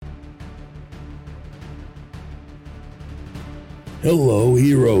Hello,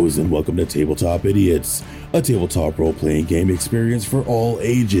 heroes, and welcome to Tabletop Idiots, a tabletop role-playing game experience for all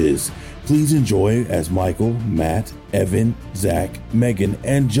ages. Please enjoy as Michael, Matt, Evan, Zach, Megan,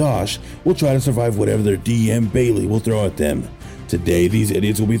 and Josh will try to survive whatever their DM Bailey will throw at them. Today, these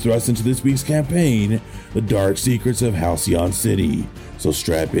idiots will be thrust into this week's campaign, The Dark Secrets of Halcyon City. So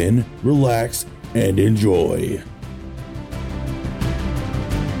strap in, relax, and enjoy.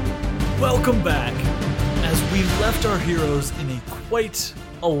 Welcome back. As we left our heroes in a quite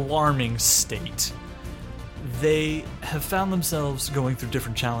alarming state, they have found themselves going through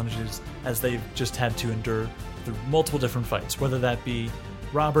different challenges as they've just had to endure through multiple different fights, whether that be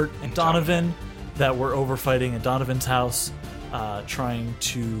Robert and Donovan that were over fighting at Donovan's house, trying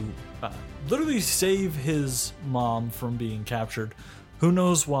to literally save his mom from being captured. Who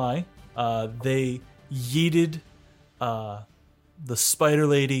knows why? They yeeted the spider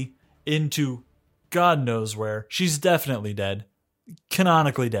lady into God knows where. She's definitely dead.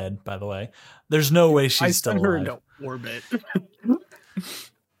 Canonically dead, by the way. There's no way she's still alive. I sent her into orbit.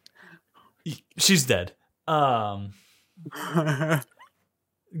 She's dead.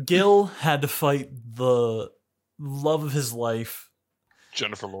 Gil had to fight the love of his life,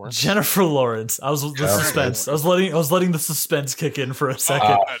 Jennifer Lawrence. I was the suspense. I was letting the suspense kick in for a second.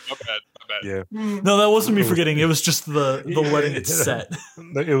 My bad. Yeah. No, that wasn't me forgetting. It was just the letting it set.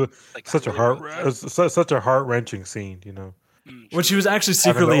 It was like such a heart-wrenching scene, you know. When she was actually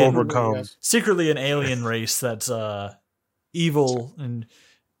secretly an alien race that's evil and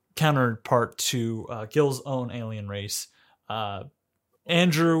counterpart to Gil's own alien race.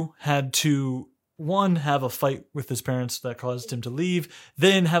 Andrew had to have a fight with his parents that caused him to leave,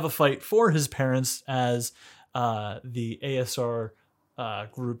 then have a fight for his parents as the ASR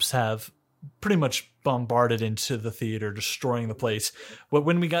groups have pretty much bombarded into the theater, destroying the place. But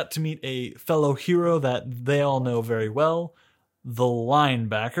when we got to meet a fellow hero that they all know very well, the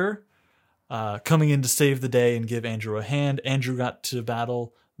linebacker, coming in to save the day and give Andrew a hand. Andrew got to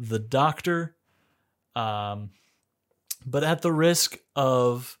battle the doctor, but at the risk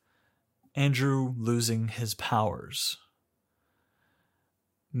of Andrew losing his powers.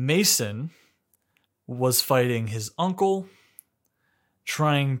 Mason was fighting his uncle,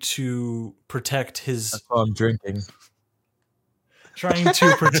 trying to protect his... That's why I'm drinking. Trying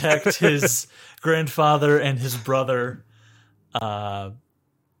to protect his grandfather and his brother,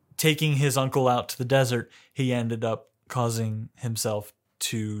 taking his uncle out to the desert. He ended up causing himself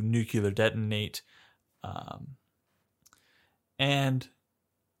to nuclear detonate. And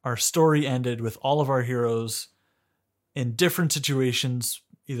our story ended with all of our heroes in different situations,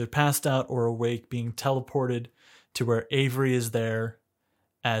 either passed out or awake, being teleported to where Avery is there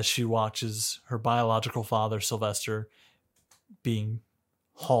as she watches her biological father, Sylvester, being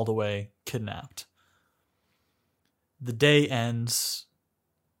hauled away, kidnapped. The day ends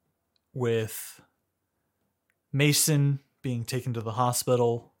with Mason being taken to the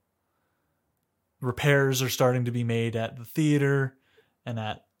hospital. Repairs are starting to be made at the theater and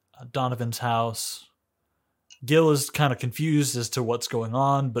at Donovan's house. Gil is kind of confused as to what's going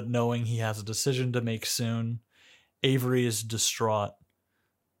on, but knowing he has a decision to make soon. Avery is distraught,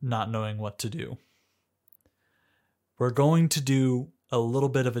 not knowing what to do. We're going to do a little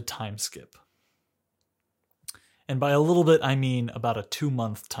bit of a time skip. And by a little bit, I mean about a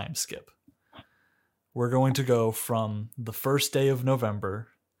 2-month time skip. We're going to go from the first day of November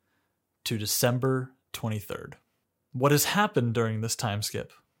to December 23rd. What has happened during this time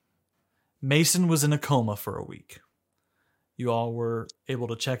skip? Mason was in a coma for a week. You all were able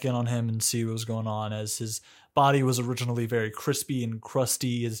to check in on him and see what was going on, as his body was originally very crispy and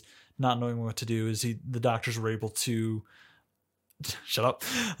crusty, as not knowing what to do. The doctors were able to shut up.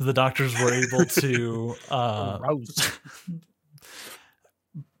 The doctors were able to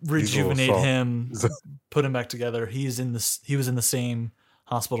rejuvenate him, put him back together. He was in the same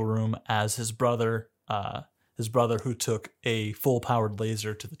hospital room as his brother. His brother, who took a full-powered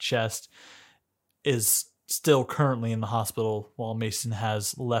laser to the chest, is still currently in the hospital while Mason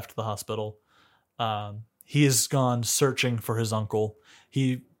has left the hospital. He has gone searching for his uncle.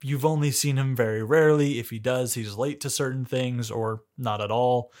 You've only seen him very rarely. If he does, he's late to certain things or not at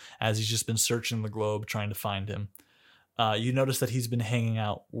all, as he's just been searching the globe trying to find him. You notice that he's been hanging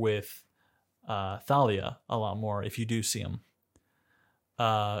out with Thalia a lot more if you do see him.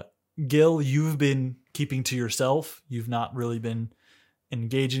 Gil, you've been keeping to yourself. You've not really been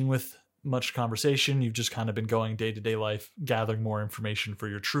engaging with much conversation. You've just kind of been going day-to-day life, gathering more information for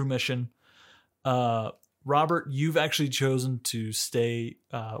your true mission. Robert, you've actually chosen to stay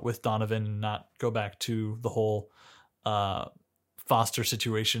with Donovan and not go back to the whole foster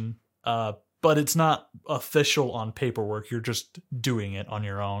situation. but it's not official on paperwork. You're just doing it on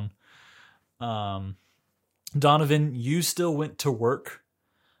your own. Donovan, you still went to work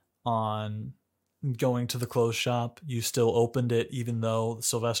on going to the clothes shop. You still opened it even though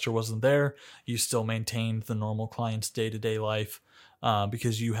Sylvester wasn't there. You still maintained the normal client's day-to-day life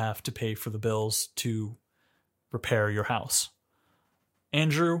because you have to pay for the bills to repair your house.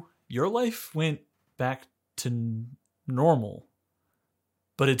 Andrew, your life went back to normal,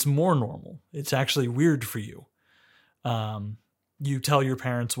 but it's more normal. It's actually weird for you. You tell your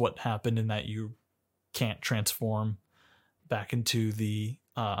parents what happened and that you can't transform back into the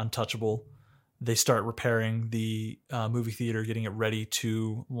untouchable. They start repairing the movie theater, getting it ready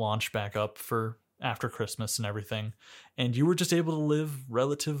to launch back up for after Christmas and everything. And you were just able to live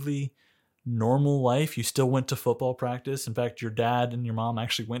relatively normal life. You still went to football practice. In fact, your dad and your mom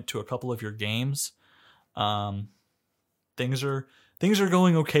actually went to a couple of your games. Things are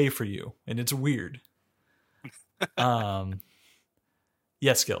going okay for you, and it's weird.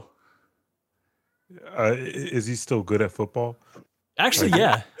 Yes, Gil. Is he still good at football? Actually,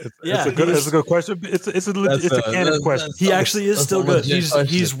 yeah. It's a good question. It's a canon question. He actually is still good.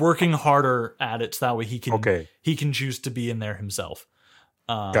 He's working harder at it so that way he can choose to be in there himself.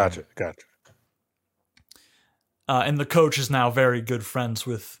 Gotcha. And the coach is now very good friends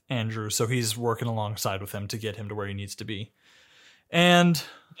with Andrew, so he's working alongside with him to get him to where he needs to be. And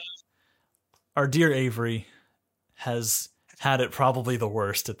our dear Avery has had it probably the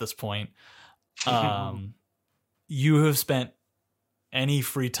worst at this point. You have spent any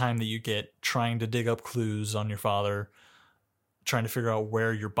free time that you get trying to dig up clues on your father, trying to figure out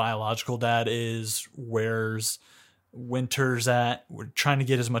where your biological dad is, where's Winter's at. We're trying to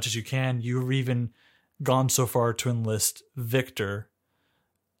get as much as you can. You've even gone so far to enlist Victor,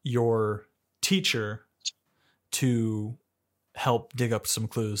 your teacher, to help dig up some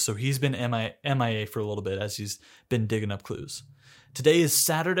clues. So he's been MIA for a little bit as he's been digging up clues. Today is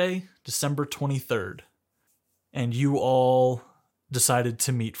Saturday, December 23rd, and you all decided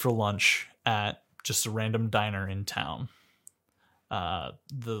to meet for lunch at just a random diner in town.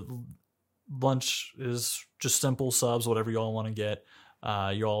 The lunch is just simple subs, whatever you all want to get.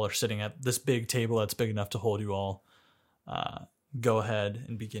 You all are sitting at this big table that's big enough to hold you all. Go ahead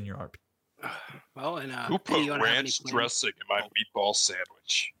and begin your RP. Well, and who put ranch dressing in my meatball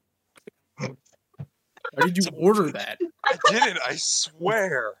sandwich? Why did you order that? I didn't. I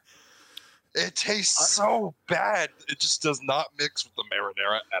swear. It tastes so bad. It just does not mix with the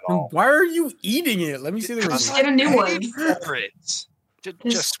marinara at all. Why are you eating it? Let me see the Just receipt. get a new one. For it.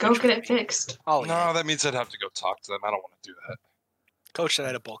 Just go get it fixed. Oh, No, yeah. that means I'd have to go talk to them. I don't want to do that. Coach said I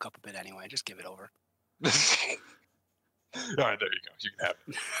had to bulk up a bit anyway. Just give it over. All right, there you go. You can have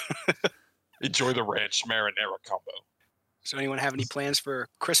it. Enjoy the ranch marinara combo. So anyone have any plans for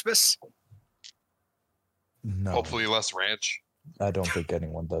Christmas? No, Hopefully less ranch. I don't think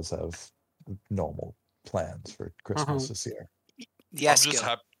anyone does have normal plans for Christmas this year. Yes,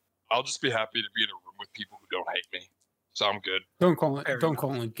 I'll just be happy to be in a room with people who don't hate me. So I'm good. Don't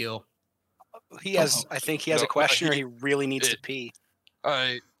call him Gil. He has. I think he has a question, or he really needs to pee.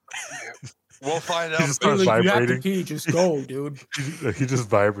 We'll find out. He just starts You have to vibrating. pee, just go, dude. He just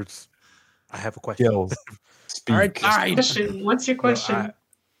vibrates. I have a question. Gil, All right. Question. What's your question?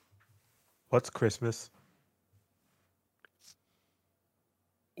 What's Christmas?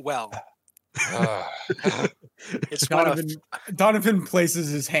 Well, it's one of Donovan places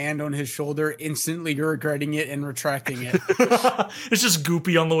his hand on his shoulder, instantly regretting it and retracting it. It's just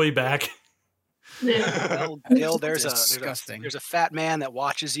goopy on the way back. Yeah. Gil. There's Disgusting. a fat man that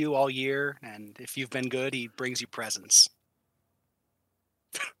watches you all year, and if you've been good, he brings you presents.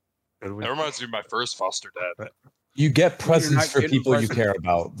 That reminds me of my first foster dad. you get not presents for getting people you presents. care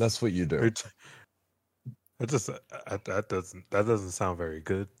about. That's what you do. That doesn't sound very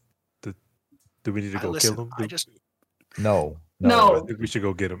good. Do we need to go Listen, kill him? No. I think we should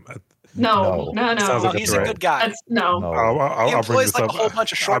go get him. No. Sounds like he's a good guy. That's, no. No. I'll He bring employs this like up. a whole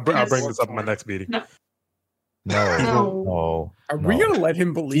bunch of short I'll bring people this up in my for him. next meeting. No. Are we going to let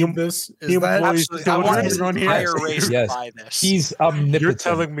him believe this? Is he that employs Absolutely. I want his on here? entire race to Yes. buy this. He's omnipotent. You're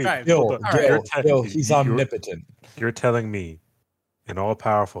telling me. Right. Gil, hold on. Gil, he's omnipotent. You're telling me an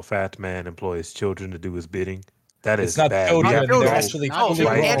all-powerful fat man employs children to do his bidding? That is It's not bad. children. We have to They're go actually No, fully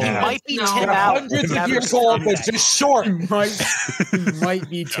right and he now. might be No. Tim They're Allen. hundreds of Never years seen old, but that. just short. He might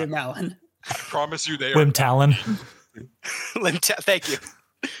be Tim Allen. I promise you they are. Wim Talon. Thank you.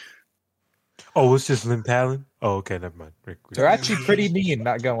 Oh, it's just Lim Talon? Oh, okay, never mind. They're actually pretty mean,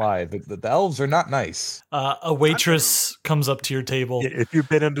 not gonna lie. The elves are not nice. A waitress comes up to your table. Yeah, if you've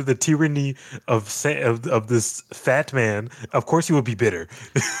been under the tyranny of this fat man, of course you will be bitter.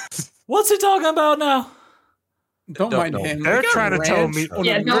 What's he talking about now? Don't mind him. They're We got trying to tell ranch me- on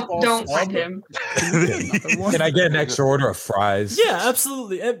Yeah, a meatball don't sub. mind him. Can we get another one? Can I get an extra order of fries? Yeah,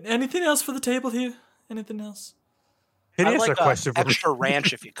 absolutely. Anything else for the table here? Anything else? Can you I'd answer like a question for me? extra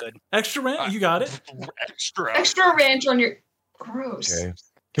ranch if you could. Extra ranch? You got it. Extra. Extra ranch on your. Gross. Okay.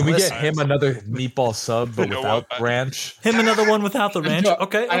 Can we Listen. get him another meatball sub, but You know without what? ranch? Him another one without the ranch.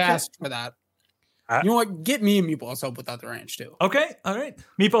 Okay. I Okay. asked for that. I- You know what? Get me a meatball sub without the ranch too. Okay. All right.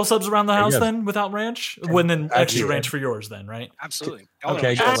 Meatball subs around the house yeah. then without ranch. When then extra Yeah. ranch for yours then, right? Absolutely. Okay,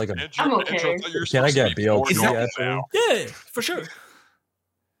 I get like a. Andrew, I'm okay. Andrew, I thought you were Can I supposed get to be BLT more normal actually? now. Yeah, for sure. Does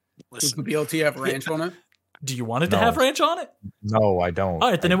Listen, the BLT have ranch on it? Do you want it to No. have ranch on it? No, I don't. All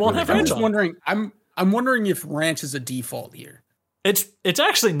right, then it won't have I'm ranch just on it. wondering. I'm wondering if ranch is a default here. It's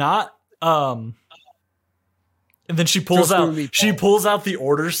actually not. And then she pulls Just out for meatball. she pulls out the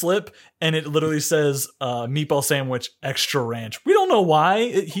order slip and it literally says meatball sandwich extra ranch. We don't know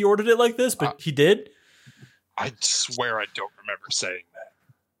why he ordered it like this, but he did. I swear I don't remember saying that.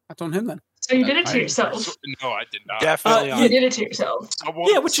 That's on him then. So you did it to yourself. No, I did not. definitely. yeah. on You did it to yourself. Someone,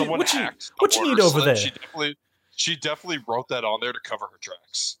 Yeah, what you- someone what you- hacked the what you need order over slip. there? She definitely wrote that on there to cover her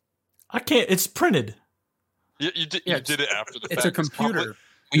tracks. I can't. It's printed. You did Yeah, it after the fact. It's a probably- computer.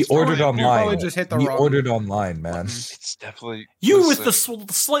 We ordered probably- online. probably just hit the we wrong- ordered online, man. It's definitely You with the listen,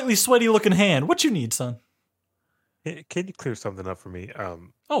 slightly sweaty looking hand. What you need, son? Can you clear something up for me?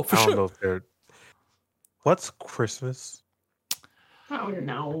 Oh, for I don't sure. know if they're. What's Christmas? Oh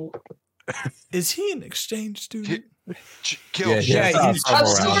no. Is he an exchange student? kill. Yeah, Yeah, yeah, he's- from I'm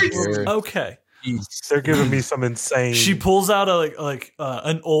around sorry. here. Okay. They're giving me some insane. She pulls out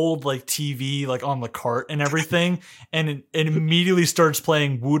an old like TV like on the cart and everything, and it immediately starts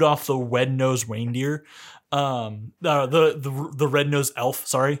playing Rudolph the Red-Nosed Reindeer, the red-nosed elf,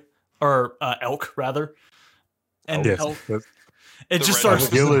 sorry, or elk rather, and Yes, Elk. that's- it The just red- starts.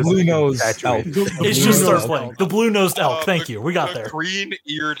 Gil is Blue-nosed infatuated. elk. It Blue just starts nose playing elk. the blue-nosed elk. Thank the- you, we got the there.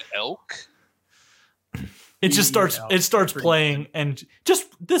 green-eared elk. It just starts. Yeah, It starts pretty playing, and just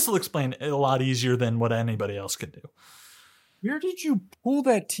this will explain it a lot easier than what anybody else could do. Where did you pull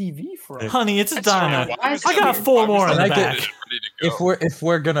that TV from? Honey, it's a That's diner. fine. Why was I got that- four why was more in that the Can I back. get- ready to go?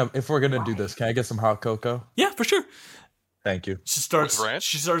 If we're gonna do this, can I get some hot cocoa? Yeah, for sure. Thank you. She starts. With ranch?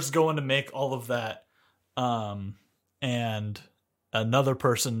 She starts going to make all of that, and another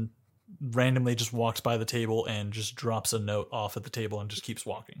person randomly just walks by the table and just drops a note off at the table and just keeps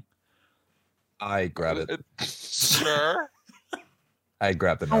walking. I grab it. Sure. I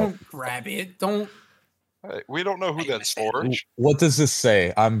grab the note. Don't grab it. Don't. Hey, we don't know who Hey, that's Mr. for. What does this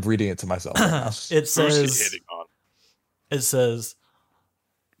say? I'm reading it to myself. Right now. It Who's he says. hitting on? It says,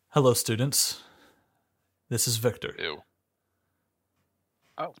 "Hello, students. This is Victor." Ew.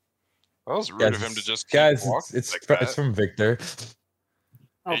 That was rude Guys, of him to just keep guys, walking it's like it's that. from Victor.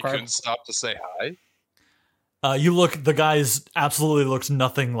 He Okay. couldn't stop to say hi. You look. The guy's absolutely looks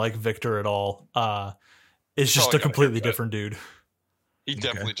nothing like Victor at all. It's just Probably a got a completely haircut. different dude. He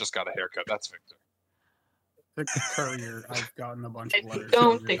definitely just got a haircut. That's Victor. The courier. I've gotten a bunch of I letters.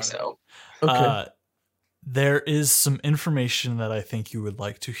 don't think so. There is some information that I think you would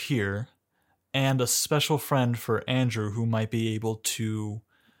like to hear, and a special friend for Andrew who might be able to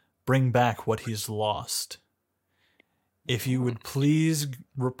bring back what he's lost. If you would please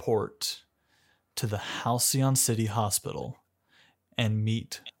report to the Halcyon City Hospital and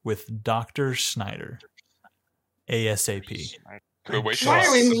meet with Dr. Schneider ASAP. Can we wait till Why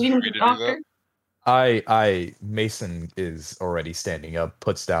are we 6:30 meeting with to the do doctor? I Mason is already standing up,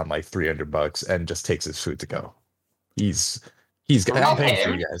 puts down like $300 and just takes his food to go. He's I'm paying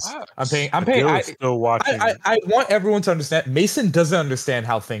for you guys. I'm paying Gil I, is still watching. I want everyone to understand. Mason doesn't understand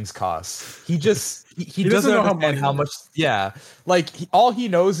how things cost. He just he doesn't know how understand money how much. Yeah, like all he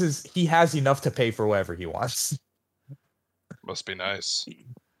knows is he has enough to pay for whatever he wants. Must be nice. I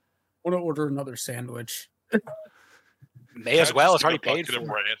want to order another sandwich. May as well. It's already Bucket paid of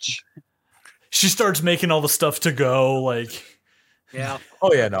for. ranch. She starts making all the stuff to go, like Yeah.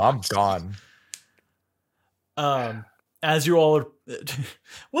 Oh yeah, no, I'm gone. as you all are.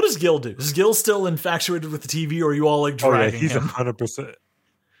 What does Gil do? Is Gil still infatuated with the TV, or are you all like Oh yeah, dragging he's him? 100%.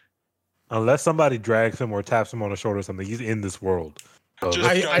 Unless somebody drags him or taps him on the shoulder or something, he's in this world. So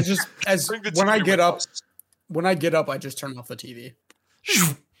Just- I just as Bring the when I TV get with up us. I just turn off the TV.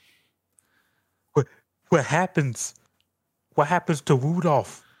 what happens? What happens to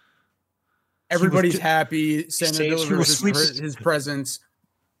Rudolph? Everybody's ju- happy. Santa saved- she delivers was his presents.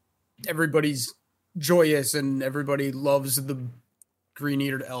 Everybody's joyous and everybody loves the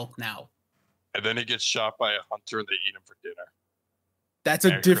green-eared elk now. And then he gets shot by a hunter and they eat him for dinner. That's a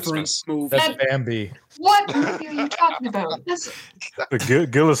Merry different Christmas. move. That's Bambi. What movie are you talking about? That's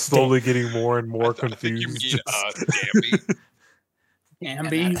Gil is slowly getting more and more I think you confused. mean Gamby. And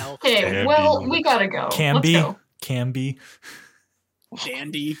Gamby, that elf. okay. Damn, Well, dude. we gotta go. Can Let's be. go. Can be.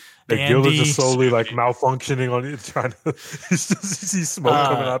 Dandy. Gil is Dandy. just slowly like malfunctioning on it, trying to. He's just see smoke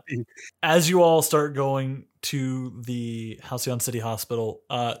coming out. As you all start going to the Halcyon City Hospital,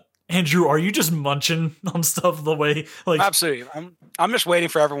 Andrew, are you just munching on stuff the way like Absolutely. I'm just waiting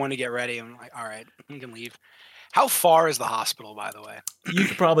for everyone to get ready. I'm like, all right, we can leave. How far is the hospital, by the way? you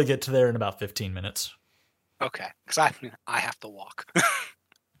could probably get to there in about 15 minutes. Okay, because I have to walk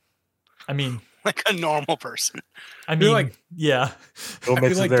I mean, like a normal person. feel like- yeah. Gil I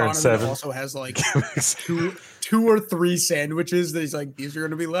makes feel it like there in Donovan 7. also has like two or three sandwiches that he's like, these are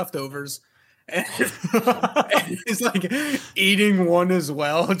gonna be leftovers. And he's like eating one as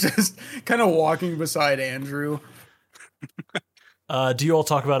well, just kind of walking beside Andrew. Do you all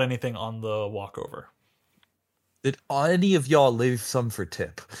talk about anything on the walkover? Did any of y'all leave some for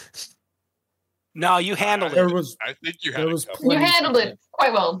tip? No, you handled There it. was I think you had there it was covered. You plenty- handled it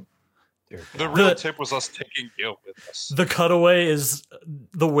quite well. The real The- tip was us taking Gil with us. The cutaway is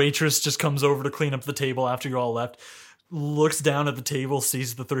the waitress just comes over to clean up the table after you all left, looks down at the table,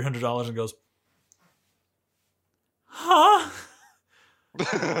 sees the $300 and goes, "Huh?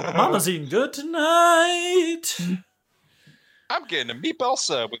 Mama's eating good tonight." I'm getting a meatball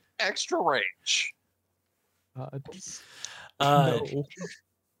sub with extra range. No.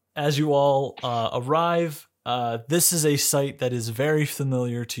 As you all arrive, this is a site that is very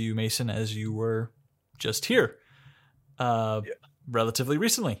familiar to you, Mason, as you were just here relatively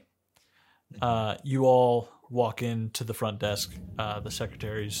recently. You all walk into the front desk. The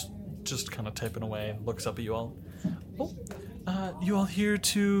secretary's just kind of typing away and looks up at you all. Oh, you all here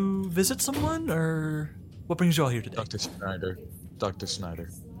to visit someone, or what brings you all here today? Dr. Snyder. Dr. Snyder.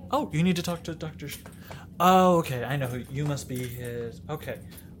 Oh, you need to talk to Dr. Oh, okay. I know who you must be. His okay.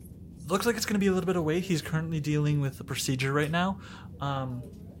 Looks like it's going to be a little bit of wait. He's currently dealing with the procedure right now.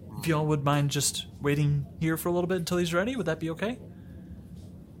 If y'all would mind just waiting here for a little bit until he's ready, would that be okay?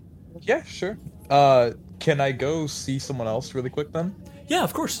 Yeah, sure. Can I go see someone else really quick then? Yeah,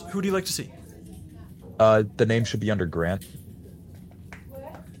 of course. Who would you like to see? The name should be under Grant.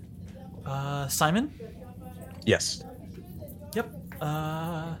 Simon? Yes. Yep.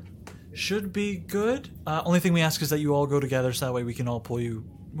 Should be good. Only thing we ask is that you all go together so that way we can all pull you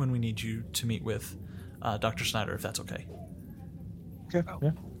when we need you to meet with Dr. Snyder, if that's okay. Okay.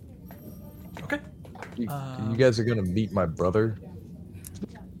 Yeah. Okay. You guys are gonna meet my brother.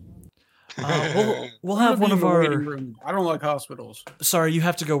 We'll I'm have one gonna be of in the waiting our... room. I don't like hospitals. Sorry, you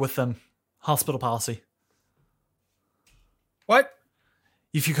have to go with them. Hospital policy. What?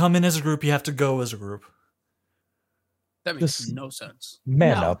 If you come in as a group, you have to go as a group. That makes This- no sense.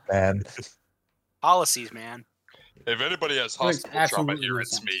 Man No. up, man. Policies, man. If anybody has That makes hospital trauma absolutely here, no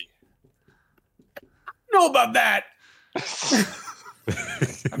it's sense. me. Know about that? I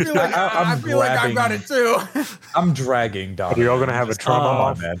feel like I feel like I've got it too. I'm dragging Don. Are you all gonna have a trauma Oh,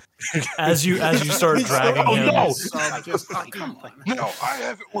 month? man. As you start dragging Oh, him, no. No, I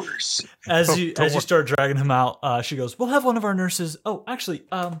have it worse. as you Don't start dragging him out, she goes, "We'll have one of our nurses." Oh, actually,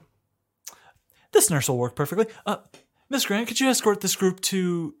 this nurse will work perfectly. Miss Grant, could you escort this group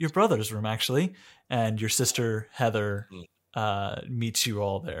to your brother's room, actually? And your sister Heather meets you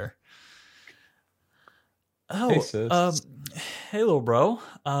all there. Oh, Hey, sis. Hey, little bro.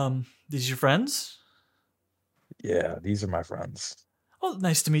 These your friends? Yeah, these are my friends. Oh,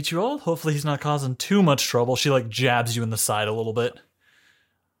 nice to meet you all. Hopefully he's not causing too much trouble. She like jabs you in the side a little bit.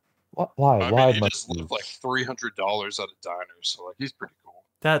 Why? I Why mean, he must just you? lived like $300 at a diner, so like he's pretty cool.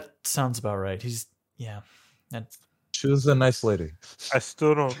 That sounds about right. Yeah. And She was a nice lady. I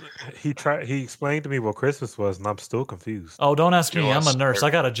still don't. He explained to me what Christmas was, and I'm still confused. oh, don't ask me. Yo, I'm a that's nurse. fair.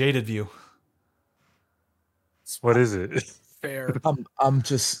 I got a jaded view. What is it? Fair.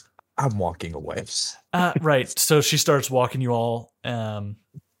 I'm walking away. Right. So she starts walking you all.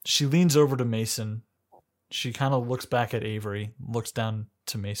 She leans over to Mason. She kind of looks back at Avery, looks down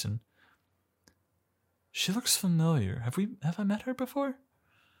to Mason. She looks familiar. Have I met her before?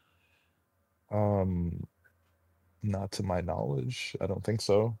 Not to my knowledge. I don't think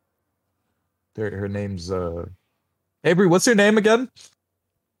so. Her name's Avery, what's your name again?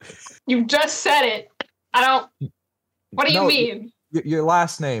 You just said it. I don't. What do you No, mean? Your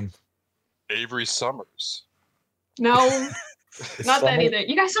last name. Avery Summers. No, not that either.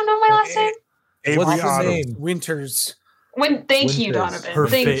 You guys don't know my last name? Avery What's your Otto. name? Winters. Thank you, Winters. Donovan.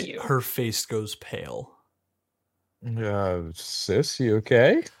 Thank you. Her face goes pale. Sis, you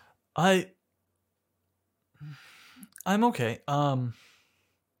okay? I'm okay.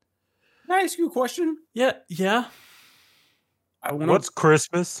 Can I ask you a question? Yeah. I want What's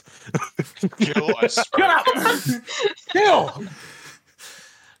Christmas? Gil, I swear. Gil.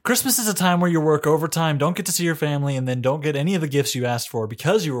 Christmas is a time where you work overtime, don't get to see your family, and then don't get any of the gifts you asked for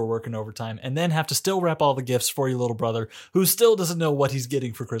because you were working overtime, and then have to still wrap all the gifts for your little brother, who still doesn't know what he's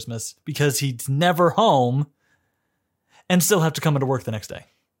getting for Christmas because he's never home, and still have to come into work the next day.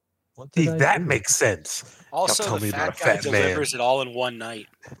 See, that makes sense. Also, Tell the me fat about a guy fat man. delivers it all in one night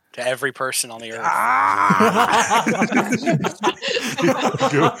to every person on the earth.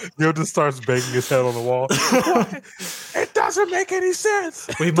 Gil just starts banging his head on the wall. What? It doesn't make any sense.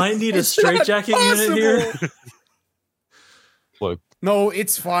 We might need a straitjacket unit here. Look, No,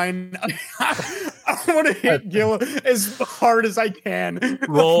 it's fine. I want to hit Gil as hard as I can.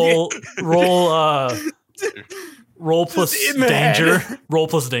 Roll plus in the danger. head. Roll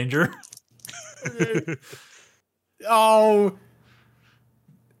plus danger. Oh,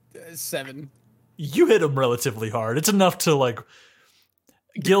 7. You hit him relatively hard. It's enough to like.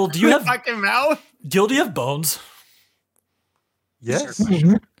 Gil, do you have knock him out? Gil? Do you have bones? Yes.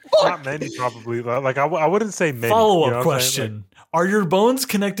 Not many, probably. Like I wouldn't say many. Follow up you know what I'm saying? question: are your bones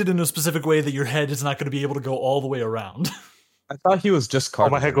connected in a specific way that your head is not going to be able to go all the way around? I thought he was just Oh,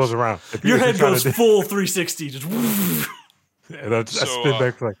 my head cartilage. goes around. Your If head you're goes trying to- full 360. Just and I spin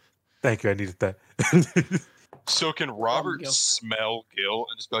back like, thank you, I needed that. So can Robert Gil. smell Gil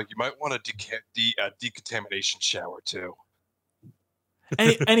and just be like, you might want a decontamination shower too?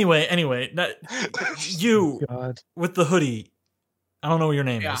 Anyway, you God. with the hoodie. I don't know what your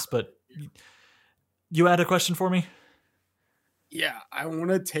name Yeah. is, but you had a question for me. Yeah, I want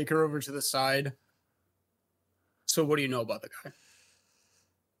to take her over to the side. So, what do you know about the guy?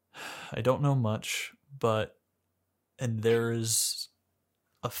 I don't know much, and there is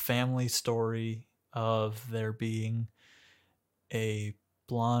a family story of there being a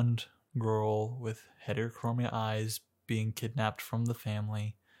blonde girl with heterochromia eyes being kidnapped from the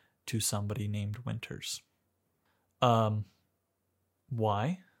family to somebody named Winters.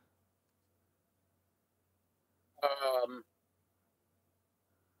 Why?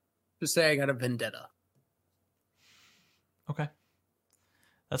 Just say I got a vendetta. Okay.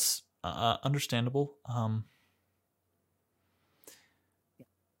 That's understandable.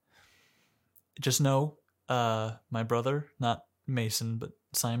 Just know, my brother, not Mason, but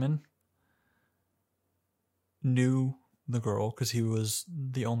Simon, knew the girl because he was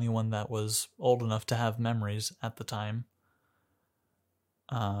the only one that was old enough to have memories at the time.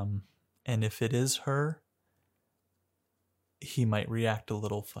 And if it is her, he might react a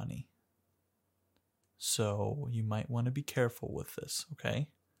little funny. So you might want to be careful with this, okay?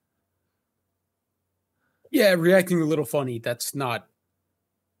 Yeah, reacting a little funny. That's not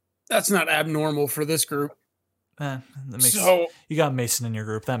abnormal for this group. That makes, So you got Mason in your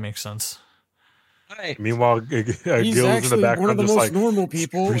group. That makes sense. Meanwhile, he's Gil's in the actually background one of the just most like, normal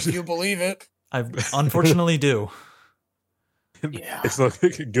people, if you believe it. I unfortunately do. Yeah. it's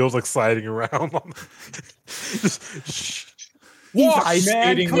like Gil's like sliding around. Just, shh. He's Walk, ice man,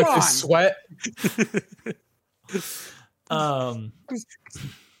 skating come with on. his sweat.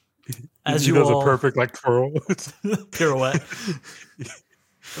 As he you does all a perfect like twirl. pirouette.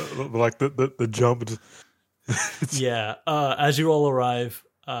 Like the jump. Yeah. As you all arrive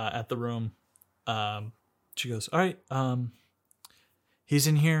at the room, she goes, "All right. He's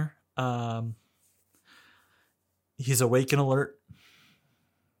in here. He's awake and alert.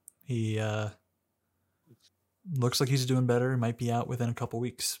 He looks like he's doing better. He might be out within a couple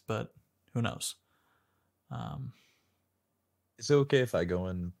weeks, but who knows?" Is it okay if I go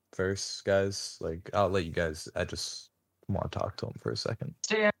in first, guys? Like, I'll let you guys. I just want to talk to him for a second.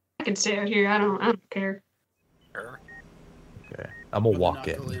 I can stay out here. I don't care. Okay, I'm gonna Rather walk not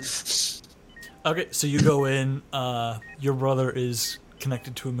in. go in. Okay, so you go in. Your brother is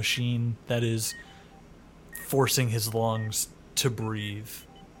connected to a machine that is forcing his lungs to breathe.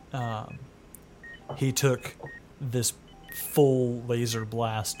 He took this full laser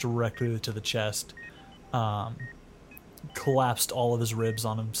blast directly to the chest, collapsed all of his ribs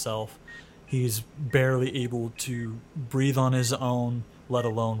on himself. He's barely able to breathe on his own, let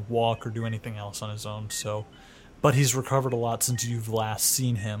alone walk or do anything else on his own. But he's recovered a lot since you've last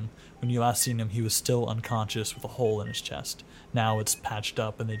seen him. When you last seen him, he was still unconscious with a hole in his chest. Now it's patched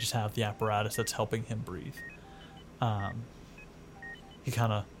up, and they just have the apparatus that's helping him breathe. He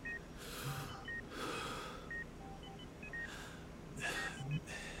kind of...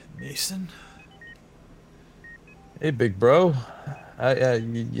 Mason? Hey, big bro.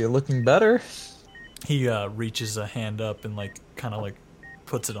 You're looking better. He reaches a hand up and kind of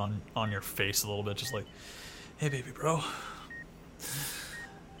puts it on your face a little bit, just like, "Hey, baby bro.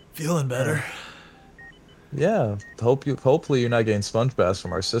 Feeling better. Yeah. Hopefully you're not getting sponge baths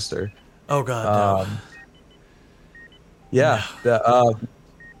from our sister. Oh God, no. Yeah.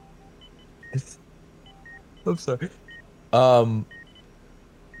 I'm sorry. Um,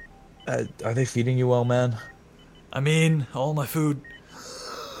 are they feeding you well, man? I mean, all my food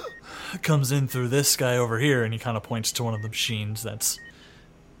comes in through this guy over here, and he kind of points to one of the machines that's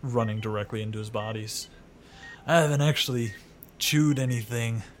running directly into his bodies. I haven't actually chewed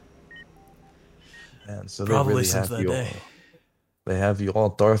anything. Man, so they Probably really since have that you. day. They have you all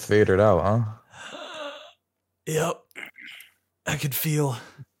Darth Vadered out, huh? Yep. I can feel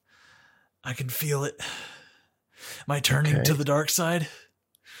it. Am I turning to the dark side?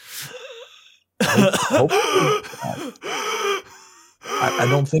 I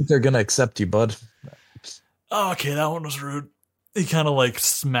don't think they're gonna accept you, bud. Oh, okay, that one was rude. He kind of like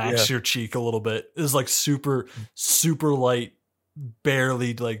smacks your cheek a little bit. It's like super light,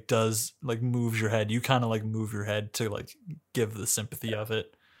 barely like does like moves your head. You kind of like move your head to like give the sympathy of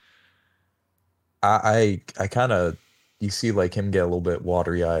it. I kind of, you see like him get a little bit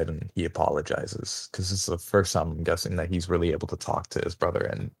watery eyed, and he apologizes because it's the first time I'm guessing that he's really able to talk to his brother,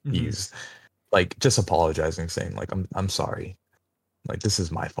 and he's like just apologizing, saying like I'm sorry, like this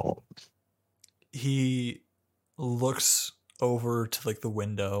is my fault. He looks over to like the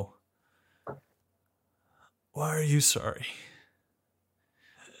window. Why are you sorry?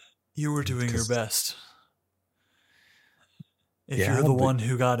 You were doing your best. If you're the one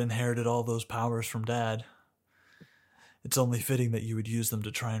who got inherited all those powers from Dad, it's only fitting that you would use them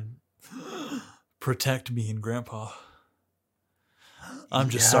to try and protect me and Grandpa. I'm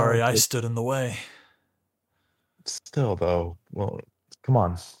just sorry I stood in the way. Still, though, well, come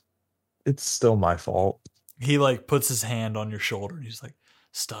on. It's still my fault. He like puts his hand on your shoulder and he's like,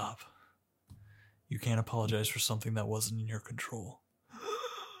 stop. You can't apologize for something that wasn't in your control.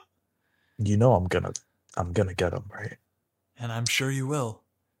 You know I'm gonna get him, right? And I'm sure you will.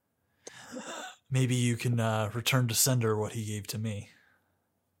 Maybe you can return to sender what he gave to me.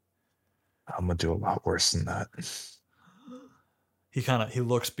 I'm gonna do a lot worse than that. He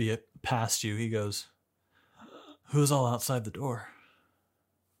looks past you. He goes, who's all outside the door?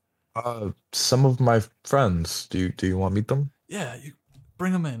 Some of my friends. Do you want to meet them? Yeah, you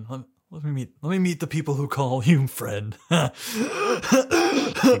bring them in. Let me meet the people who call you friend. Gil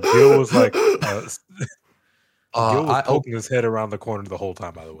was like, Gil was poking his head around the corner the whole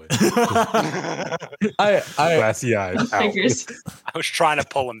time. By the way, glassy eyed. I was trying to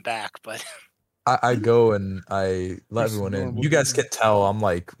pull him back, but I go and I let everyone in. You guys can tell I'm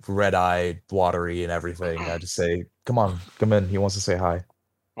like red eyed, watery, and everything. I just say, "Come on, come in." He wants to say hi.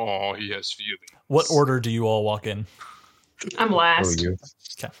 Oh, he has feelings. What order do you all walk in? I'm last. You?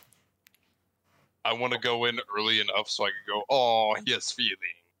 Okay. I want to go in early enough so I can go, oh, he has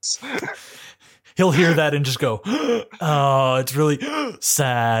feelings. He'll hear that and just go, oh, it's really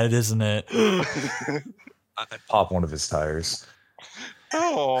sad, isn't it? I pop one of his tires.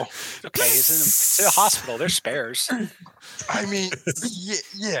 Oh. Okay, it's in a hospital. There's spares. I mean,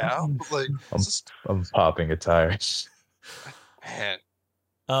 yeah, but like, I'm popping a tire. Man.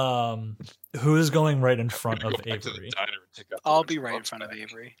 Who is going right in front of Avery? I'll be right in front of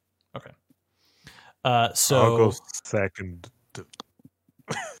Avery. Okay. So I'll go second.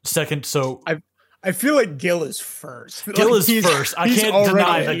 Second, so I feel like Gil is first. Gil is first. I can't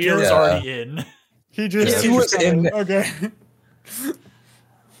deny that Gil is already in. He just he was in. Okay.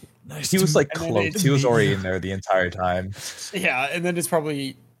 Nice. He was like close. He was already in there the entire time. Yeah, and then it's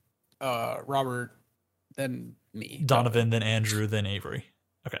probably Robert, then me, Donovan, then Andrew, then Avery.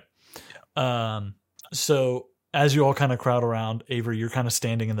 Okay. So as you all kind of crowd around, Avery, you're kind of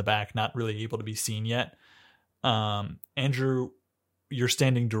standing in the back, not really able to be seen yet. Andrew, you're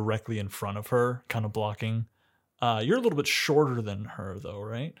standing directly in front of her, kind of blocking. You're a little bit shorter than her, though,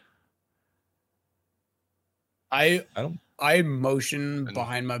 right? I motion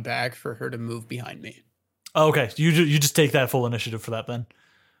behind my back for her to move behind me. Oh, okay, you just take that full initiative for that, then.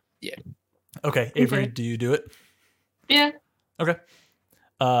 Yeah. Okay, Avery, do you do it? Yeah. Okay.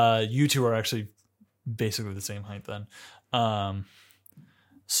 You two are actually basically the same height then.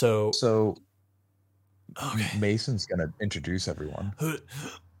 So okay. Mason's gonna introduce everyone.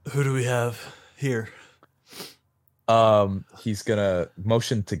 Who do we have here? He's gonna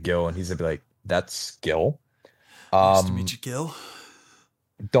motion to Gil, and he's gonna be like, "That's Gil." Nice to meet you, Gil.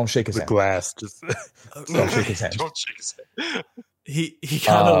 Don't shake his hand. Glass. Just don't shake his hand. Don't shake his hand. He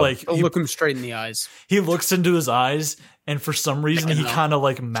kind of like look him straight in the eyes. He looks into his eyes, and for some reason he kind of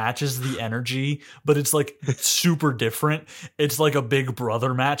like matches the energy, but it's like super different. It's like a big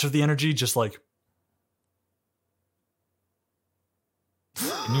brother match of the energy, just like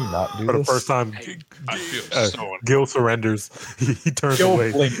Can you not do For the this? first time, I feel so Gil surrenders. He turns Gil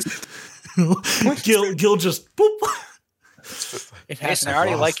away. blinks. Gil just boop. It Jason, I happened.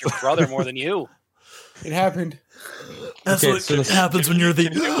 already like your brother more than you. It happened. That's Okay, what so the- happens when you're the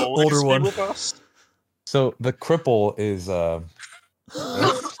Can you always older be one. with us? So the cripple is Oh,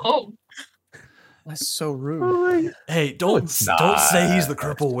 That's so rude. Hey, don't it's say he's the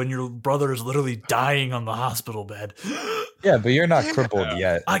not. cripple when your brother is literally dying on the hospital bed. yeah, but you're not Yeah. crippled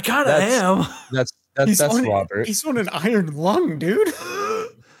yet. I kind of That's- am. That's on, Robert. He's on an iron lung, dude.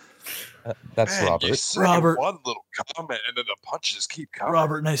 That's Man, you Robert. say Robert. one little comment and then the punches keep coming.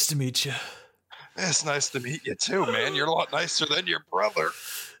 Robert, nice to meet you. It's nice to meet you too, man. You're a lot nicer than your brother.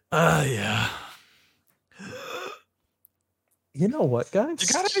 Yeah. You know what, guys? You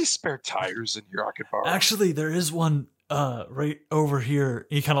got any spare tires in here I could borrow? Actually, there is one right over here.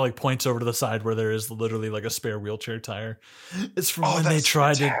 He kind of like points over to the side where there is literally like a spare wheelchair tire. It's from Oh, when they that's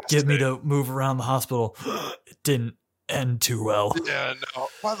tried to get me fantastic. to move around the hospital. It didn't end too well. Yeah, no.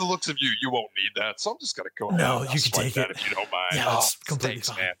 By the looks of you, you won't need that. So I'm just gonna go ahead. No, and I'll you can swipe take that it. if you don't mind. Yeah, it's completely thanks,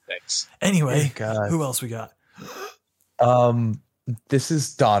 fine. man. Thanks. Anyway, God. who else we got? This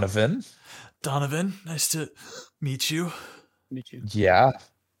is Donovan. Donovan, nice to meet you. Me too. Yeah.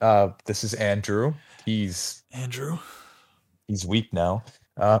 This is Andrew. He's Andrew. weak now.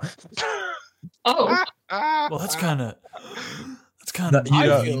 oh, Well, that's kind of No, you I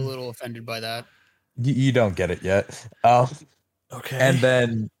don't- feel a little offended by that. you don't get it yet. okay.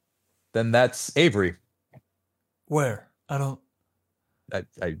 And then that's Avery. where? I don't.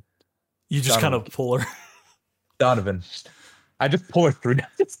 I You just kind of Donovan. pull her. Donovan. I just pull her through.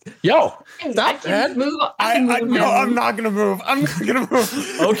 Yo, I stop, can man. move. I can move. No, now. I'm not gonna move. I'm not gonna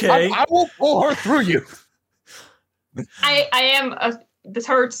move. Okay. I will pull her through you. I am. This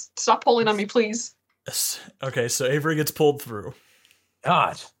hurts. Stop pulling on me, please. Okay, so Avery gets pulled through.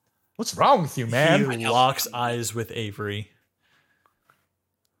 God, what's wrong with you, man? He locks eyes with Avery.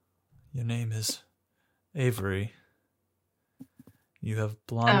 Your name is Avery. You have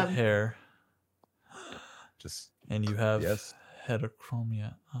blonde hair, Just and you have yes.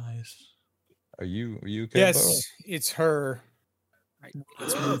 heterochromia eyes. Are you okay? Yes, it's her.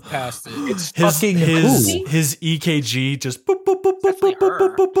 Let's move past it. It's His fucking his who? his EKG just boop, boop, boop, boop, Definitely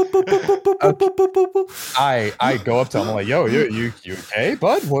boop, boop, boop, boop, boop, boop, boop, boop, boop, boop, boop, boop. I go up to him I'm like, yo, you okay,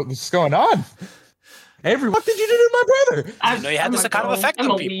 bud? What's going on? Avery, what did you do to my brother? I know you had this kind of effect I'm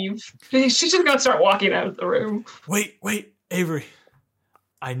on gonna people. leave. She's just gonna start walking out of the room. Wait, Avery.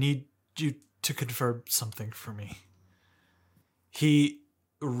 I need you to confirm something for me. He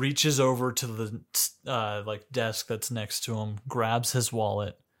reaches over to the like desk that's next to him, grabs his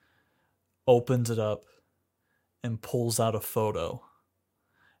wallet, opens it up, and pulls out a photo.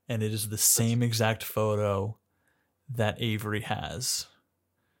 And it is the same exact photo that Avery has.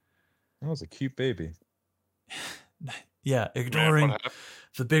 That was a cute baby. Yeah, Man, ignoring what happened?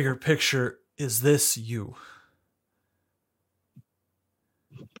 the bigger picture, is this you?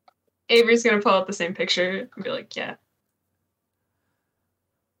 Avery's gonna pull out the same picture and be like, "Yeah."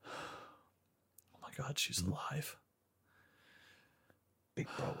 Oh my god, she's alive. Big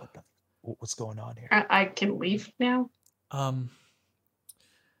bro, what's going on here? I can leave now.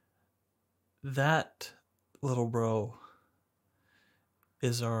 That little bro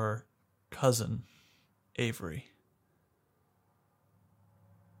is our cousin, Avery.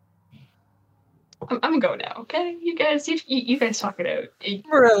 I'm going now. Okay, you guys, you guys talk it out.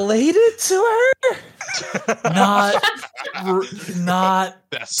 Related to her? Not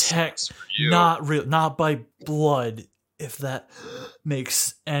That's tech, for you. not real, not by blood, if that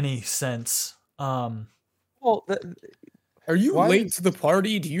makes any sense. Well, Are you Why late is- to the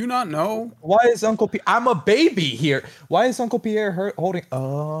party? Do you not know? why is Uncle Pierre? I'm a baby here. Why is Uncle Pierre holding?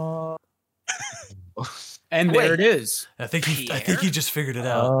 And Wait. there it is. I think he Pierre? just figured it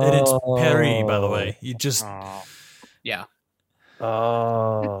out, and it's Perry, by the way. You just Yeah.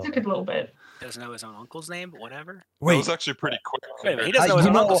 Oh, Took it a little bit. Doesn't know his own uncle's name, but whatever. That wait. was actually pretty quick. Wait a minute, he compared doesn't know his you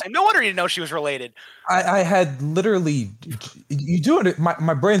own know- uncle's name. No wonder he didn't know she was related. I had literally. You doing it?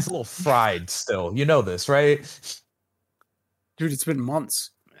 My brain's a little fried still. You know this, right? Dude, it's been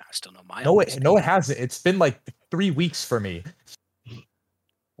months. I still know my No, uncle's it no, name. it hasn't. It's been like 3 weeks for me.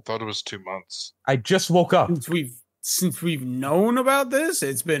 I thought it was 2 months. I just woke up. Since we've known about this,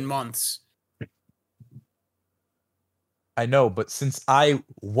 it's been months. I know, but since I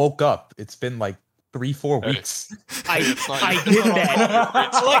woke up, it's been like 3-4 Hey. weeks. It's not- I it's did not that. all-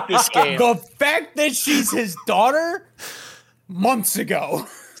 it's I like this game. The fact that she's his daughter months ago.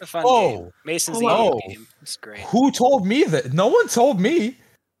 It's a fun Oh. game. Mason's Oh. the Oh. game. It's great. Who told me that? No one told me.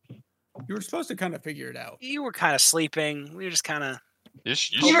 You were supposed to kind of figure it out. You were kind of sleeping. We were just kind of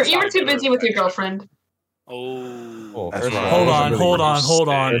You were too busy with your girlfriend. Oh, That's first of right. all,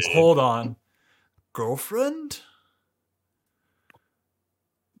 Hold on. Girlfriend?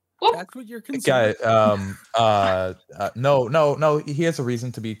 That's what you're considering. Guy, no. He has a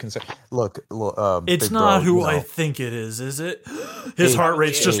reason to be concerned. Look, It's big not bro, who you I know, think it is it? His heart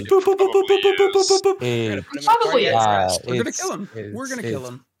rate's Hey, just hey. boop, boop, boop, boop, boop, boop, boop, boop, boop. it- Probably is. We're gonna kill him. We're gonna kill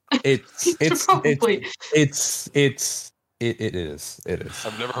him. It's Probably. it is.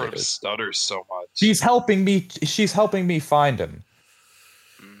 I've never heard It of is. stutter so much. She's helping me find him.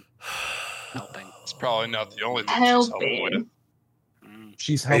 Helping. It's probably not the only thing she's helping with. Helping.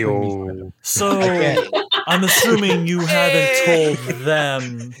 She's helping me find him. So can't- I'm assuming you haven't told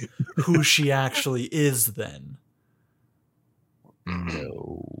them who she actually is then.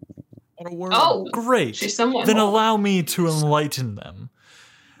 No. What a word. Oh, Great. she's someone. Then allow me to enlighten them.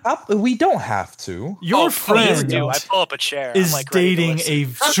 We don't have to. Your Here we friend go. I pull up a chair. is I'm like ready to dating listen. a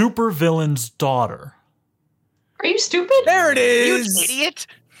supervillain's daughter. Are you stupid? There it You is. idiot!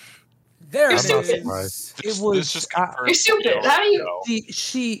 There You're it stupid. is. It was. This just confirms You're stupid. that we How do you- know.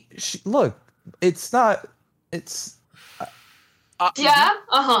 She look. It's not. It's. Yeah.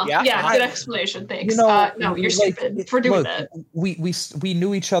 Yeah, Yeah. Good explanation. Thanks. You know, No, you're like, stupid for doing look, that. We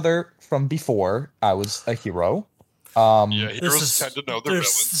knew each other from before I was a hero. Yeah, This heroes is tend to know their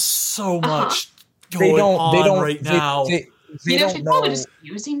there's villains. so Uh-huh. much going on right now. They You know, don't she's know. probably just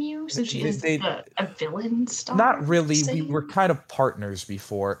using you since she is they- a villain star. Not really. We were kind of partners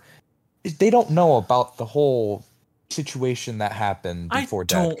before. They don't know about the whole situation that happened I before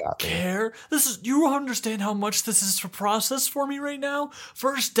Dad don't got me. care. You understand how much this is a process for me right now?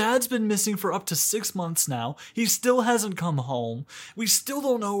 First, Dad's been missing for up to 6 months now. He still hasn't come home. We still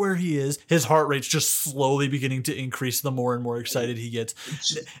don't know where he is. His heart rate's just slowly beginning to increase the more and more excited he gets.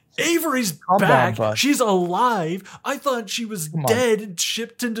 Avery's Calm down, back. bud. She's alive. I thought she was Come on. dead and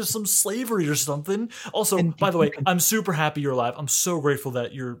shipped into some slavery or something. Also, And by the way, I'm super happy you're alive. I'm so grateful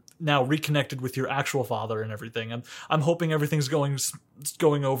that you're now reconnected with your actual father and everything. I'm hoping everything's going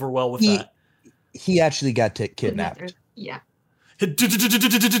over well with that. He actually got kidnapped. Yeah.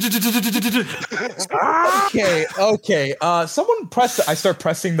 Okay. Someone press. I start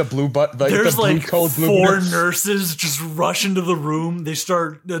pressing the blue button. There's the blue like code. Blue four button. nurses just rush into the room. They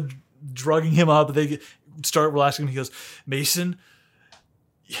start drugging him up. They start relaxing him. He goes, Mason,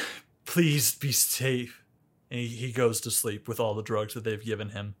 please be safe. And he goes to sleep with all the drugs that they've given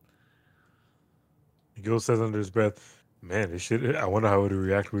him. Gil says under his breath, "Man, this shit. I wonder how he would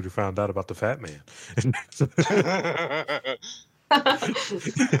react when he found out about the fat man."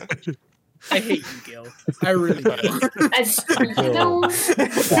 I hate you, Gil. I really do. You know,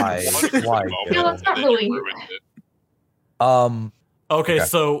 Why? Why? No, Gil? that's not really. Okay, Okay.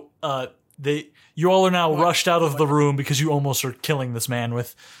 so you all are now rushed out of the room because you almost are killing this man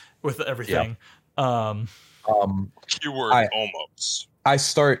with everything. Keyword almost. I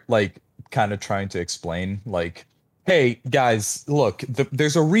start like kind of trying to explain, like, hey guys, look,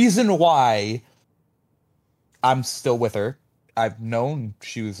 there's a reason why I'm still with her. I've known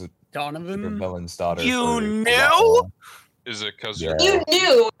she was a Donovan. villain's daughter. You for a knew? while. Is it because Yeah. You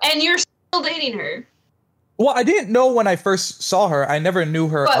knew, and you're still dating her. Well, I didn't know when I first saw her. I never knew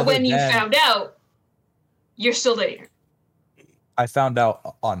her. But other when you than- found out, you're still dating her. I found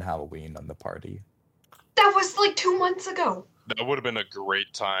out on Halloween on the party. That was like 2 months ago. that would have been a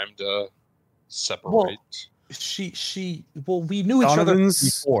great time to separate? Well, well, we knew each other Donovan's-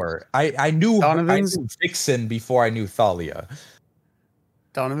 before. I knew Donovan's- Vixen before I knew Thalia.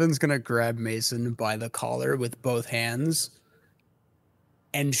 Donovan's gonna grab Mason by the collar with both hands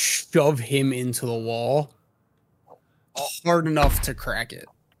and shove him into the wall hard enough to crack it.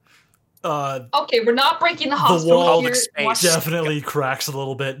 Okay, we're not breaking the The hospital wall here. space. definitely cracks a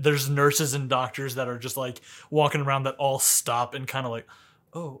little bit. There's nurses and doctors that are just like walking around that all stop and kind of like,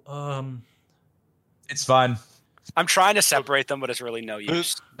 It's fine. I'm trying to separate them, but it's really no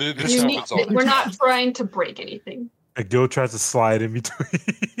use. This You need, happens all the we're time. not trying to break anything. And Gil tries to slide in between.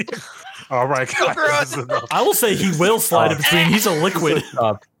 All right, guys, this is enough. I will say he will slide in between. He's a liquid.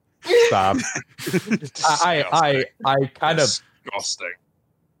 Stop. Stop. I kind of. Disgusting.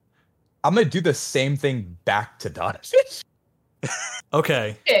 I'm gonna do the same thing back to Donovan.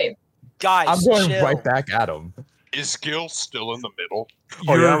 Okay. Okay, Guys, I'm going chill. right back at him. Is Gil still in the middle?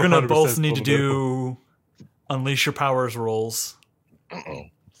 Oh, You're yeah, I'm gonna 100% both need to still do unleash your powers rolls. Oh, fuck.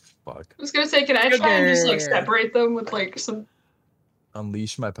 Oh, I was gonna say, can I try and just like Okay. separate them with like some?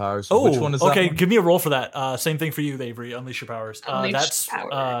 Unleash my powers. Oh, Which one is that? okay. one? Give me a roll for that. Same thing for you, Avery. Unleash your powers. Unleash That's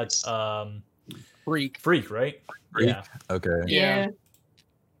powers. Freak. right? Freak? Yeah. Okay. Yeah.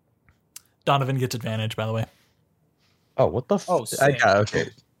 Donovan gets advantage, by the way. Oh, what the? Oh, I sick. got okay.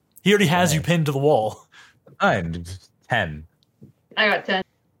 He already has you Dang. pinned to the wall. 9, 10. I got 10.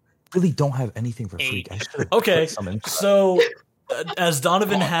 Really don't have anything for freak. 8. I should have Okay, put some in. so as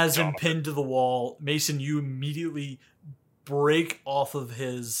Donovan Come on, has him Donovan. pinned to the wall, Mason, you immediately break off of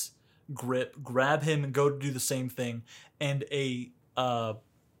his grip, grab him, and go to do the same thing, and a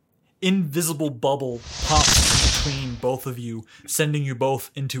invisible bubble pops between both of you, sending you both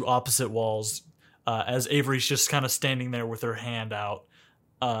into opposite walls. As Avery's just kind of standing there with her hand out,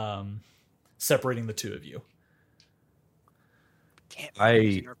 separating the two of you. Can't I-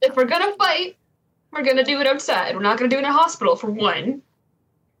 using her If we're powers. gonna fight, we're gonna do it outside. We're not gonna do it in a hospital for one.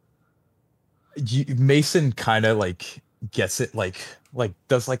 Mason kind of like gets it, like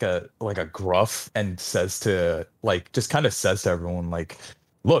does like a gruff and says to just kind of says to everyone like,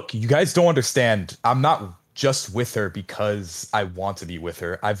 look, you guys don't understand. I'm not just with her because I want to be with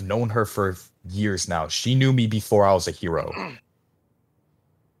her. I've known her for years now. She knew me before I was a hero.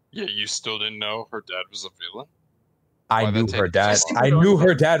 Yeah, you still didn't know her dad was a villain? I Why'd that knew take her you dad. so long? I knew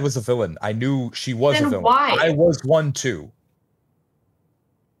her dad was a villain. I knew she was a Then villain. why? I was one too.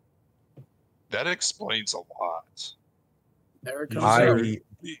 That explains a lot. There it comes. I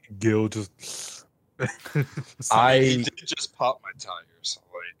Gil just. He I did just pop my tires.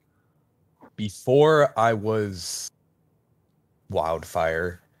 Like, before I was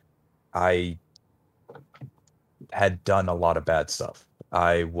Wildfire, I had done a lot of bad stuff.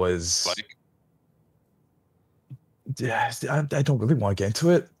 I was. like Yeah, I don't really want to get into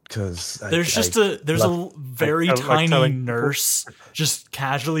it because There's a very like tiny telling people. nurse just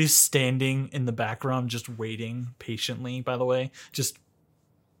casually standing in the background, just waiting patiently. By the way, just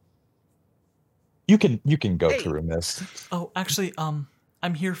you can go Hey. through this. oh, actually, I'm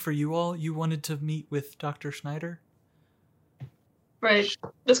here for you all. You wanted to meet with Dr. Schneider. Right.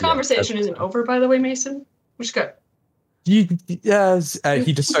 This Yeah, conversation isn't over, by the way, Mason. We just got. He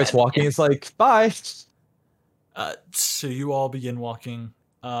just starts walking. It's like bye. So you all begin walking.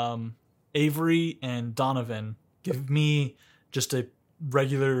 Avery and Donovan, give me just a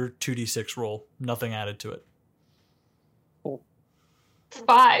regular 2d6 roll, nothing added to it.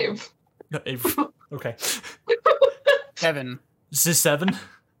 5. No, Avery. Okay. Kevin. Is this 7?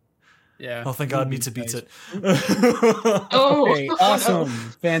 Yeah. Oh, thank God, Meets it beats it. Oh, Okay, awesome.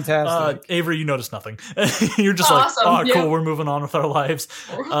 Fantastic. Avery, you notice nothing. You're just Awesome, like, oh, yeah. cool, we're moving on with our lives.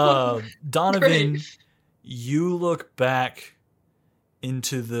 Donovan, Great. you look back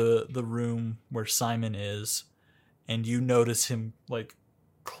into the room where Simon is, and you notice him like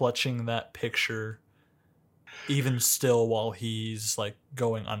clutching that picture even still while he's like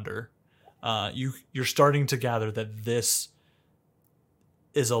going under. You're starting to gather that this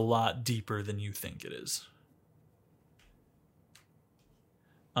is a lot deeper than you think it is.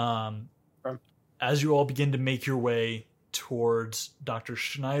 As you all begin to make your way towards Dr.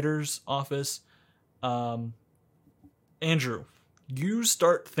 Schneider's office, Andrew, you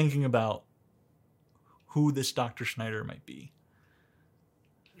start thinking about who this Dr. Schneider might be.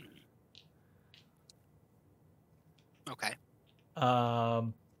 Okay.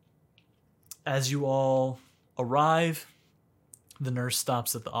 As you all arrive, the nurse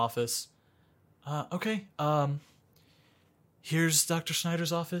stops at the office. Okay, here's Dr.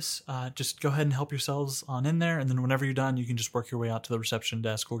 Schneider's office. Just go ahead and help yourselves on in there, and then whenever you're done, you can just work your way out to the reception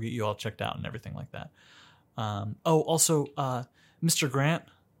desk. We'll get you all checked out and everything like that. Also, Mr. Grant,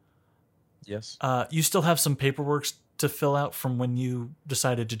 Yes. you still have some paperwork to fill out from when you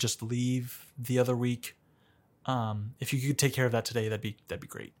decided to just leave the other week. If you could take care of that today, that'd be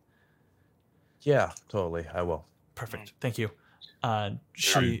great. Yeah, totally. I will. Perfect. Thank you.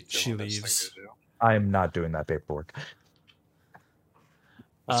 She villainous thing leaves. to do. I am not doing that paperwork.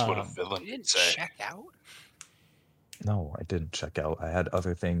 That's what a Um, villain You would didn't say. check out? No, I didn't check out. I had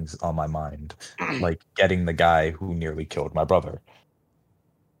other things on my mind, like getting the guy who nearly killed my brother.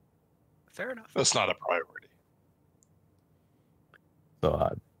 Fair enough. That's not a priority.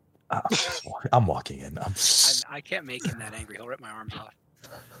 So I'm walking in. I can't make him that angry. He'll rip my arms off.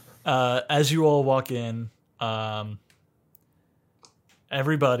 As you all walk in,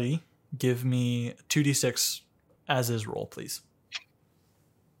 everybody give me 2d6 as is roll, please.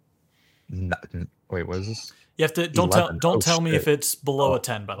 Wait, what is this? You have to don't 11. tell Oh, tell me shit. if it's below Oh. a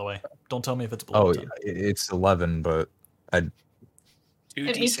 10, by the way. Don't tell me if it's below Oh, a 10. it's 11, but I 2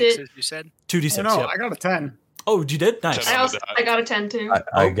 It beats d6s, it. you said? 2d6. Oh, no, Yep. I got a 10. Oh, you did? Nice. Ten. I got a 10 too. I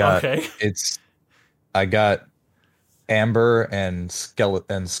Oh, got okay. I got Amber and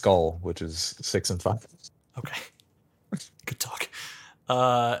Skeleton and Skull, which is 6 and 5. Okay. Good talk.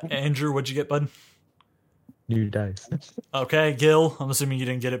 Andrew, what'd you get, bud? New dice. Okay, Gil, I'm assuming you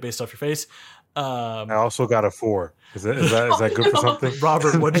didn't get it based off your face. I also got a 4. Is that good for something?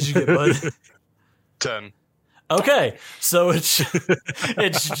 Robert, what did you get, bud? 10. Okay, so it's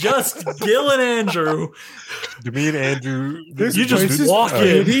just Gil and Andrew. Do me and Andrew... You just walk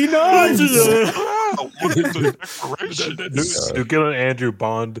in. He knows. Oh, what is the declaration? Do Gil and Andrew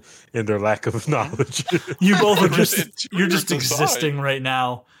bond in their lack of knowledge? You both are There's just you're just interior design. existing right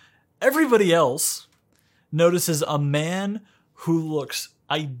now. Everybody else notices a man who looks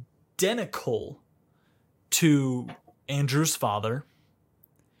identical to Andrew's father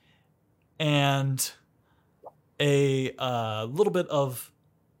and a little bit of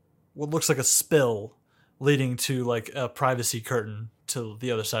what looks like a spill leading to like a privacy curtain to the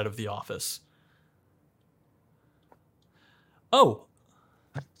other side of the office. Oh,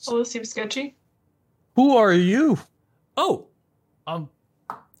 Oh, this seems sketchy. Who are you? oh,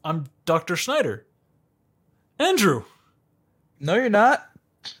 I'm Dr. Schneider. Andrew. No, you're not.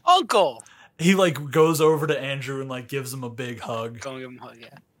 Uncle. He like goes over to Andrew and like gives him a big hug. Go and give him a hug,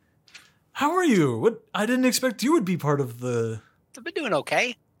 yeah. How are you? What? I didn't expect you would be part of the. I've been doing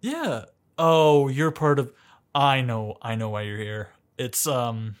okay. Yeah. Oh, you're part of. I know why you're here. It's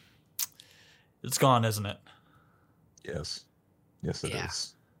gone, isn't it? Yes. Yes, it is. Yeah.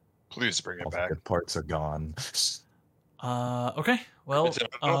 Please bring it All the back. good parts are gone. Okay. Well,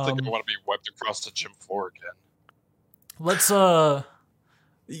 I don't think I want to be wiped across the gym floor again. let's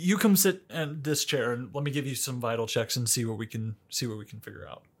you come sit in this chair and let me give you some vital checks and see what we can figure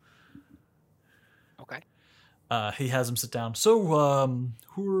out. Okay. He has him sit down. So,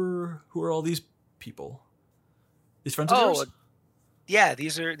 who are all these people? These friends of yours? Yeah,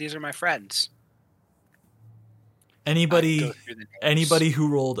 these are my friends. I'd Anybody go through the names. anybody who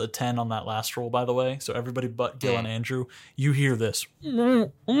rolled a 10 on that last roll, by the way. So everybody but Gil and Andrew, you hear this.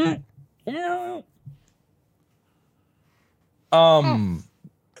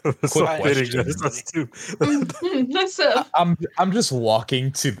 So Quick fitting. question. That's too. That's I'm just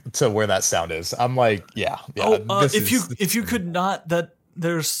walking to where that sound is. I'm like, yeah. this If you could not, that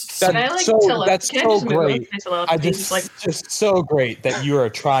there's That- Can I like so- tell that's can I so just move great. my face a little? I Please? just like just so great that you are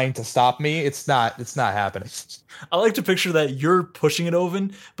trying to stop me. It's not happening. I like to picture that you're pushing it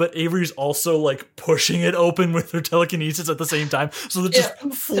open, but Avery's also like pushing it open with her telekinesis at the same time, so it just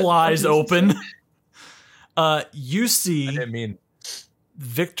Yeah. flies open. You I see didn't mean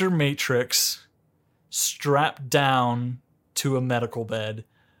Victor Matrix strapped down to a medical bed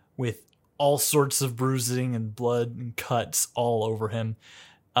with all sorts of bruising and blood and cuts all over him.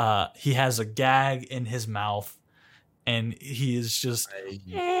 He has a gag in his mouth, and he is just.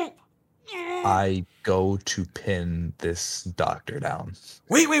 I go to pin this doctor down.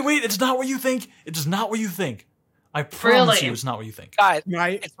 Wait! It's not what you think. It is not what you think. I promise Really? you, it's not what you think. Guys,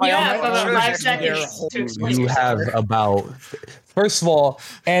 Right? it's my Yeah, own but fault. 5 Sure, seconds to explain You yourself. have about. First of all,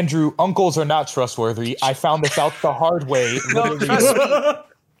 Andrew, uncles are not trustworthy. I found this out the hard way. No, literally. trust me.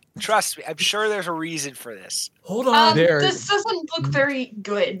 Trust me. I'm sure there's a reason for this. Hold on. There- This doesn't look very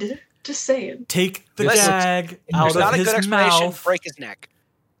good. Just saying. Take the Listen, gag there's out There's of not a his good explanation. mouth. Break his neck.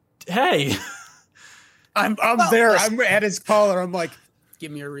 Hey, I'm Well, there. listen. I'm at his collar. I'm like,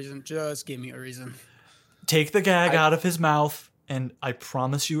 give me a reason. Just give me a reason. take the gag out of his mouth, and I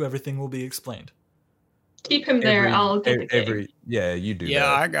promise you everything will be explained. Keep him there. I'll get the game. Yeah, you do. Yeah, that.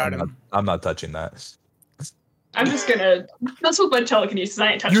 I got I'm him. I'm not touching that. I'm just gonna. That's with my telekinesis.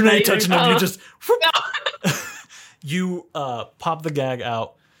 I ain't touching You're that not either. touching him. You just No. you pop the gag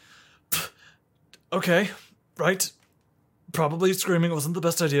out. Okay, right. Probably screaming wasn't the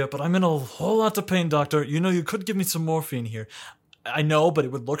best idea, but I'm in a whole lot of pain, doctor. You know, you could give me some morphine here. I know, but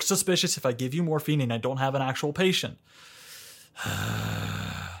it would look suspicious if I give you morphine and I don't have an actual patient.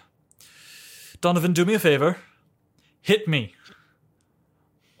 Donovan, do me a favor. Hit me.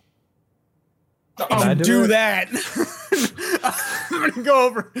 I'll do do it? that. I'm gonna go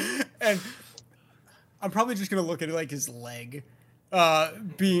over and I'm probably just gonna look at like his leg,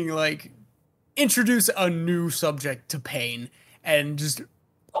 being like, introduce a new subject to pain and just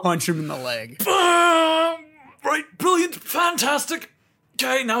punch him in the leg. Right, brilliant, fantastic.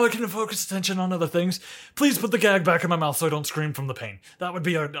 Okay, now I can focus attention on other things. Please put the gag back in my mouth so I don't scream from the pain. That would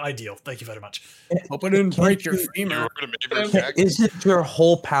be ideal. Thank you very much. Hope I didn't break your You femur. heard him, Avery Jack? Isn't your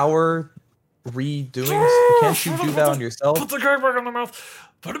whole power redoing? Can't you do that on yourself? Put the gag back in my mouth.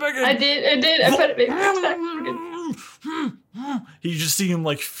 Put it back in. I did. I put it back. You just see him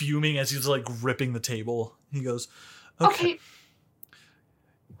like fuming as he's like gripping the table. He goes, okay. Okay.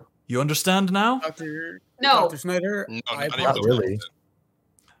 You understand now? No. Dr. Snyder, No, I not even Not the really. rest.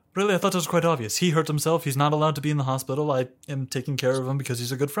 Really, I thought it was quite obvious. He hurt himself. He's not allowed to be in the hospital. I am taking care of him because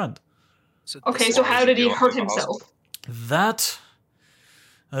he's a good friend. Okay, so how did he hurt himself? That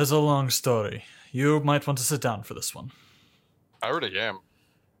is a long story. You might want to sit down for this one. I already am.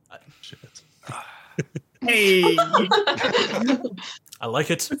 Hey, I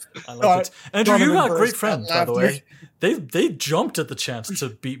like it. I like it. Andrew, you got great friends, by the way. They jumped at the chance to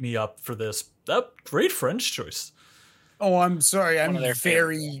beat me up for this. That great friend's choice. oh, I'm sorry. One of their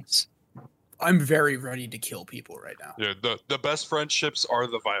I'm very ready to kill people right now. Yeah, the best friendships are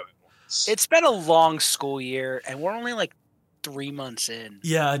the violent ones. It's been a long school year, and we're only like 3 months in.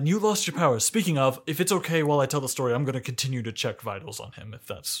 Yeah, and you lost your powers. Speaking of, if it's okay while I tell the story, I'm going to continue to check vitals on him, if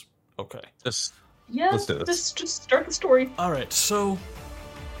that's okay. Yeah, Let's do this. just start the story. All right, so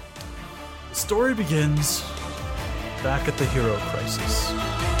the story begins back at the Hero Crisis.